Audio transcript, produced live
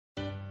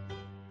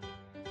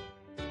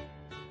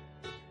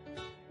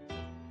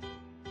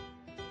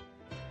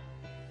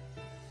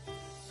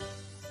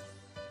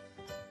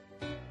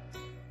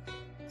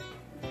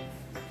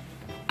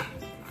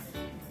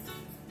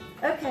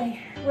Okay,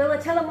 Willa,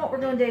 tell them what we're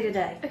going to do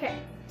today. Okay,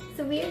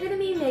 so we are going to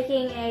be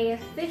making a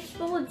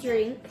fishbowl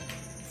drink.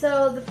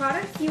 So the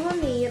products you will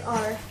need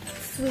are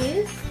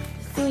Swedish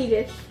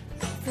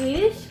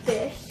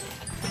Fish,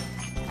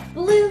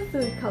 blue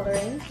food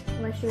coloring,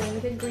 unless you want to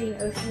make a green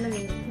ocean, I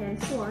mean you can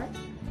if you want,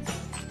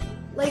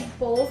 like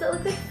bowls that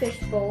look like fish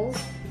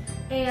bowls,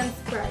 and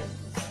Sprite.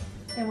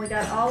 And we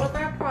got all of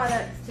our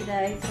products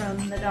today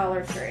from the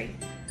Dollar Tree.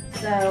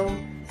 So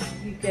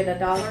you get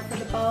 $1 for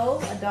the bowl,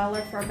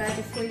 $1 for a bag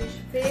of Swedish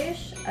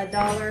Fish,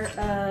 $1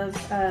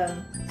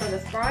 for the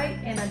Sprite,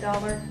 and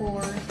 $1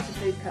 for the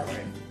food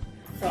coloring.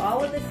 So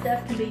all of this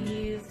stuff can be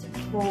used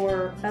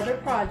for other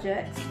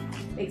projects,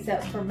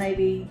 except for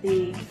maybe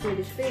the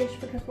Swedish Fish,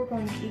 because we're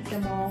going to eat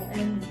them all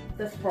in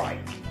the Sprite.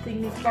 So you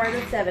can use Sprite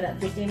or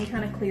 7-Up, just any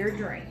kind of clear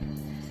drink.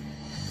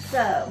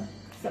 So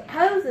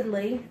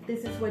supposedly,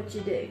 this is what you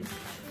do.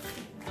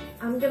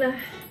 I'm gonna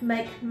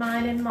make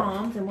mine and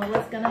Mom's, and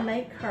Willa's gonna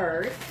make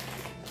hers.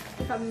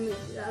 Probably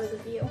move that as a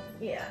view.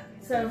 Yeah,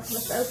 so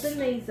let's open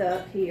these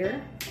up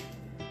here.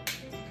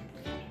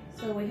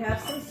 So we have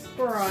some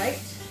Sprite,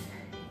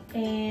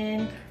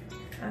 and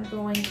I'm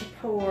going to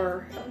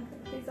pour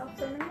These off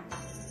for a minute.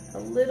 a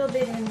little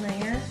bit in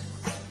there.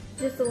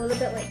 Just a little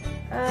bit, like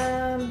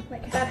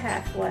about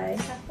halfway.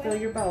 Halfway? Fill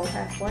your bowl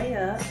halfway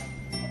up.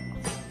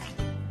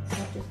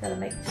 I've just got to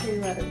make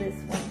 2 out of this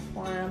one, that's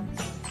why I'm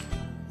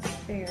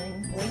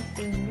sparingly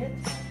doing it.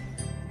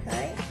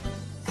 Okay.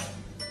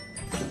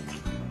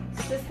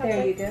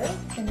 There you go.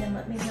 And then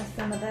let me have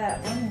some of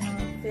that one, and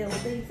I'll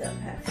fill these up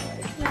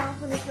halfway. Now,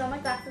 let me put on my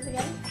glasses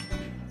again.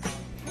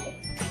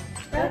 Okay.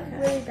 I look Okay.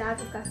 really bad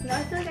with glasses. Now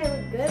I feel like I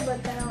look good,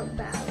 but then I look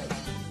bad. Like,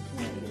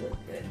 Yeah, you look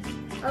good.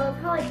 I love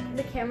how like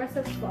the camera's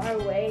so far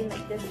away and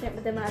like distant,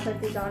 but then when I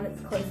put these on,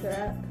 it's closer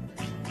up.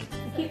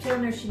 I keep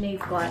telling her she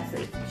needs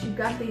glasses. She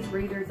got these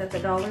readers at the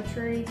Dollar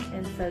Tree,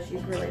 and so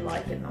she's really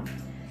liking them.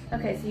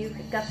 Okay, so you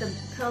got the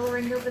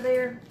coloring over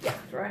there? Yeah,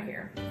 it's right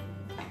here.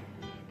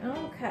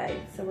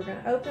 Okay, so we're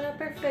going to open up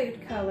our food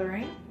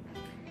coloring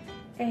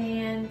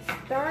and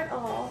start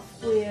off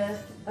with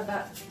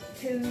about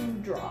 2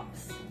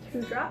 drops.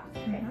 2 drops.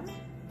 Okay.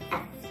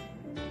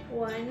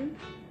 1,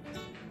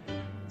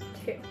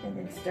 2. And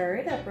then stir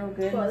it up real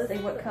good Well, and see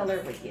what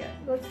color we get.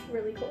 Looks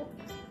really cool.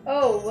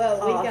 Oh, whoa,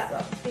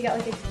 Awesome. we got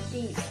like a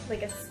deep,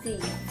 like a sea.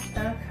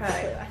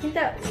 Okay. I think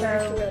that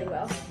works really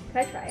well. Can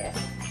I try it?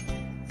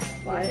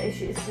 Yeah, it's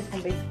just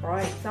going to be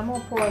Sprite. So I'm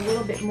going to pour a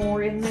little bit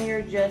more in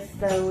there just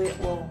so it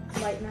will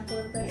Lighten up a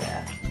little bit.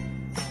 Yeah.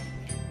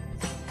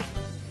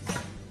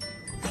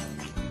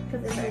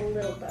 Because it's a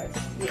little dark.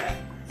 Yeah.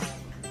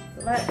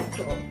 So that's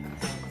cool.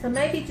 So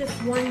maybe just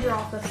 1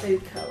 drop of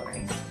food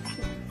coloring.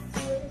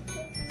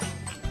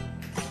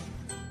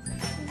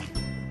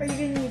 Are you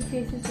going to need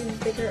 2 since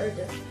it's bigger or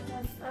just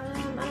 1?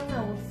 I don't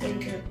know. We'll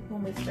see here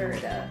when we stir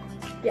it up.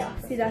 Yeah,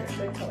 see that's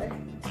good color.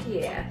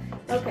 Yeah.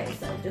 Okay,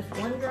 so just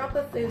 1 drop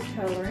of food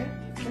coloring.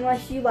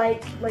 Unless you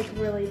like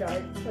really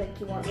dark, like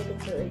you want like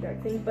a really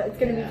dark thing, but it's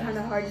gonna be Yeah. kind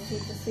of hard to see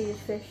the Swedish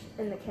Fish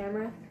in the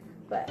camera,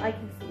 but I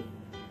can see.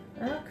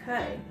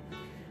 Okay.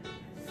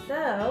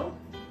 So,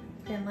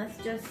 then let's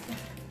just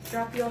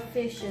drop your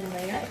fish in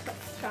there. Okay,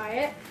 let's try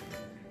it.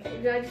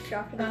 Okay, do I just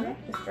drop it in there?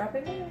 Just drop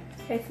it in there.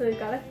 Okay, so we've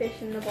got a fish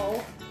in the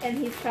bowl, and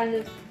he's kind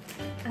of,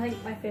 I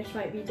think my fish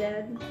might be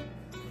dead.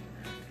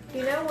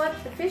 You know what?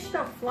 The fish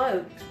don't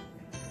float.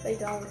 They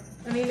don't.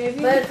 I mean,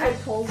 maybe But we could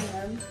hold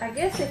them. I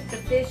guess if the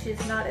fish is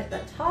not at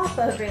the top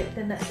of it,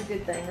 then that's a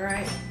good thing,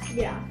 right?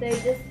 Yeah, they're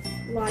just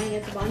lying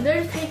at the bottom.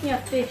 They're just taking a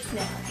fish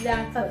now.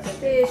 That's A what they're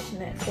doing. fish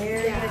net.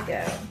 There Yeah. you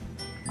go.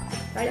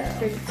 I just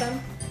drink some.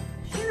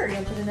 Sure, you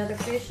want to put another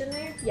fish in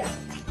there? Yeah.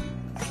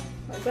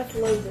 Like, let's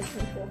load this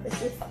one full of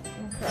fishes.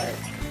 Okay.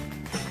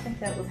 I think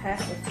that was half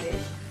the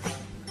fish.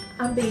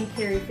 I'm being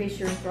Carrie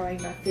Fisher and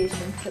throwing my fish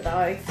into the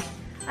ice.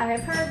 I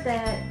have heard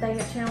that they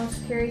have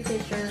challenged Carrie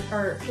Fisher,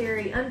 or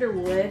Carrie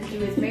Underwood,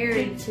 who is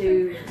married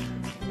to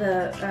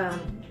the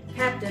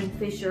Captain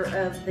Fisher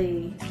of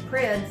the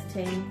Preds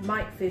team,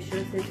 Mike Fisher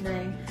is his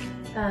name,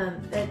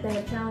 that they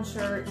have challenged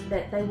her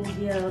that they will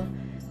give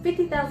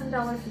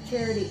 $50,000 for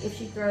charity if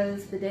she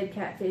throws the dead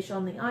catfish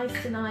on the ice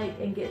tonight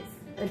and gets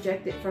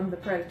ejected from the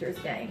Predators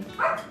game.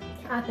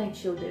 I think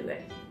she'll do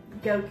it.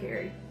 Go,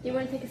 Carrie. Do you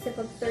want to take a sip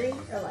of 3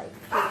 or like?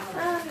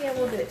 Yeah,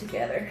 we'll do it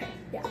together.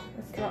 Yeah.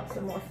 Let's drop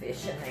some more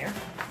fish in there.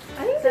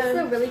 I think this is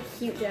a really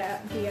cute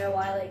DIY.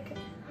 Like,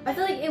 I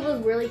feel like it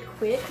was really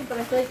quick, but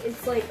I feel like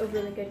it's like a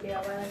really good DIY,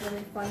 like a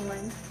really fun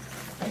one.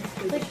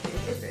 Like,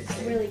 fish is good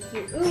too. Really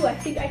cute. Ooh, I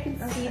think I can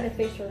see the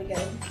fish really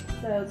good.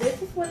 So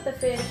this is what the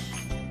fish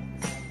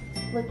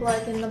look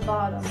like in the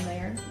bottom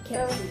there.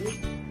 Can't see.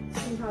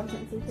 You probably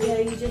can't see. Yeah,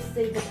 you just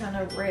see the kind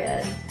of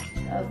red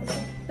of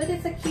them. But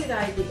it's a cute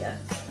idea.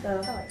 So, I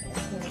like it. you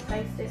want to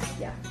taste it?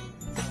 Yeah.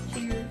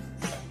 Cheers.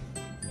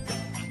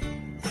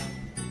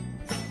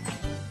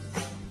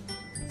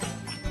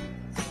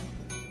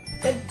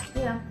 Good.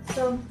 Yeah,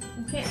 so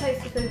you can't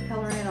taste the food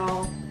coloring at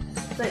all.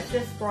 So it's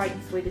just Sprite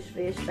and Swedish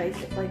Fish,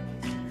 basically.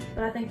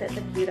 But I think that's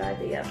a cute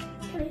idea.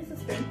 Can I use a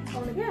spoon?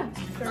 Yeah,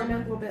 stir it up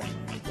a little bit.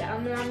 Yeah,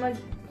 I'm gonna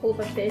pull up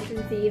a fish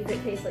and see if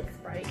it tastes like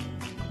Sprite.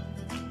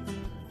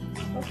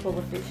 I'll pull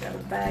the fish out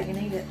of the bag and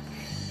eat it.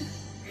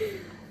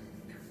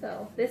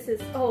 So this is,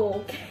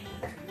 oh,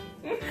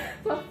 okay.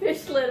 My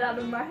fish slid out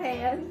of my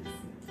hands.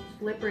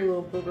 Slippery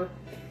little booger.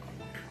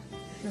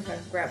 Okay,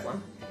 grab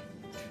one.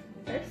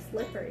 They're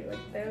slippery,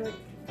 they're like,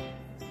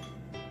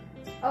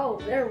 oh,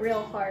 they're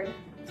real hard.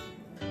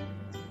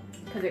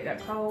 Cause it got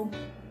cold.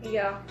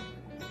 Yeah.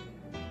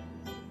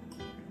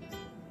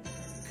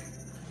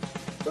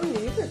 Ooh,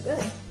 these are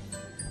good.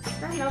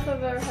 I don't know if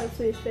I've ever had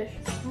Swedish Fish.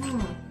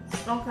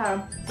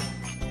 Okay.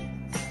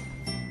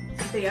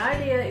 The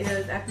idea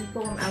is after you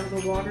pull them out of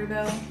the water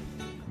though,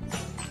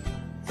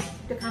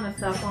 to kind of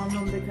suck on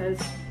them because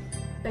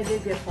they do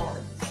get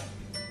hard.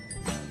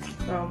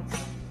 So,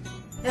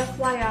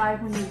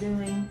 FYI when you're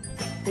doing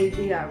the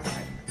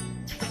DIY.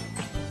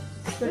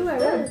 Ooh,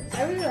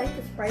 I really like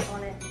the Sprite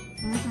on it.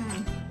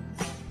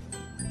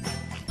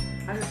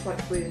 I just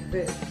like Swedish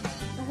Fish.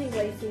 I think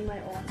Lacey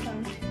might want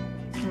some.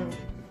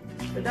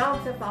 The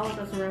dogs have followed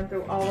us around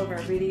through all of our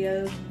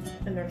videos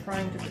and they're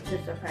trying to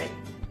participate.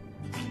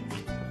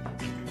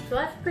 So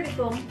that's pretty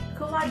cool.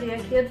 Cool idea.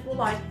 Kids will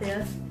like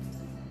this.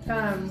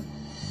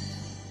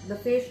 The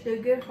fish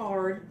do get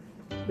hard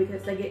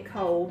because they get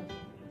cold.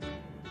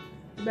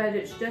 But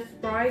it's just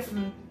Sprite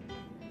and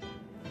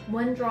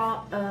 1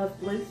 drop of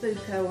blue food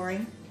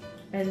coloring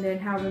and then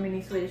however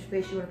many Swedish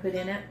Fish you want to put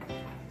in it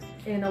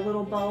in a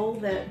little bowl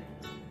that,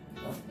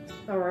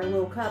 or a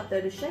little cup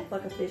that is shaped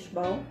like a fish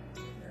bowl.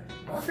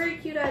 A pretty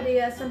cute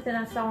idea, something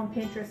I saw on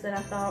Pinterest that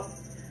I thought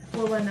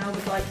Willa and I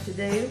would like to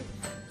do.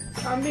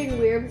 I'm being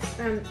weird.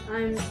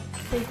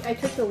 I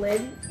took the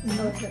lid.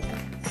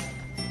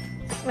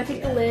 I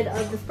took the lid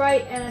of the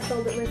Sprite and I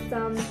filled it with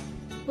some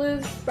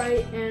blue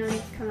Sprite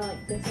and kind of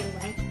like dipping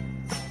my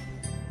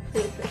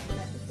Swedish Fish in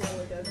it. It's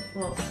really good.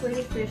 Well,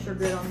 Swedish Fish are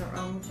good on their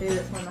own too.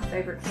 That's one of my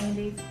favorite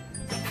candies.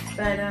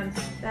 But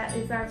that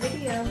is our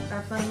video,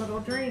 our fun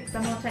little drinks.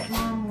 I'm gonna take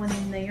Mom one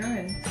in there,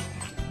 and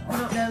I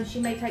don't know, she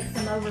may take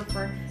some over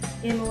for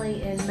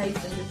Emily and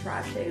Mason to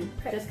try too,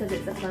 just because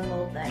it's a fun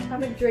little thing.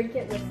 I'm gonna drink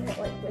it with it,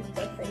 like with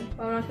the thing.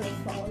 I'm not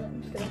gonna swallow it.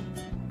 I'm just gonna.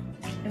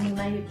 And we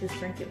may just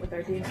drink it with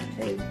our dinner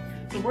too.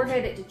 So we're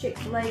headed to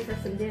Chick-fil-A for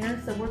some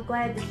dinner. So we're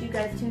glad that you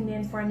guys tuned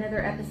in for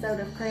another episode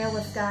of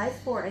Crayola Skies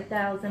for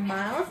 1,000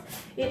 Miles.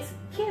 It's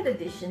Kid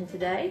Edition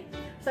today.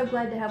 So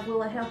glad to have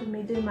Willa helping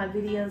me do my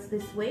videos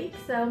this week.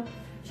 So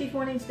she's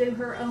wanting to do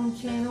her own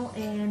channel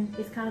and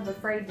is kind of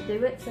afraid to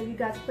do it. So you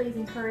guys please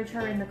encourage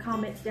her in the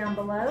comments down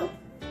below.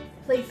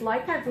 Please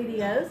like our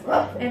videos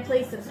and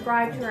please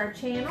subscribe to our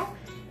channel.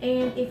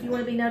 And if you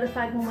want to be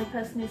notified when we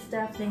post new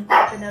stuff, then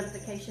click the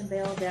notification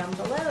bell down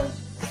below.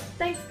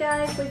 Thanks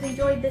guys, we've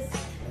enjoyed this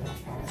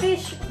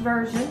fish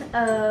version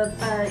of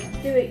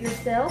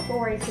do-it-yourself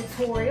or a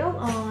tutorial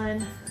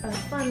on a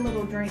fun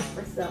little drink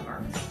for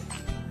summer.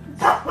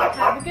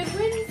 Have a good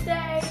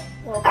Wednesday.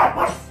 Well,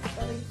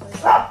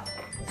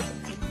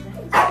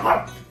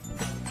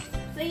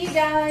 see you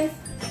guys.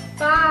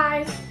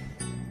 bye.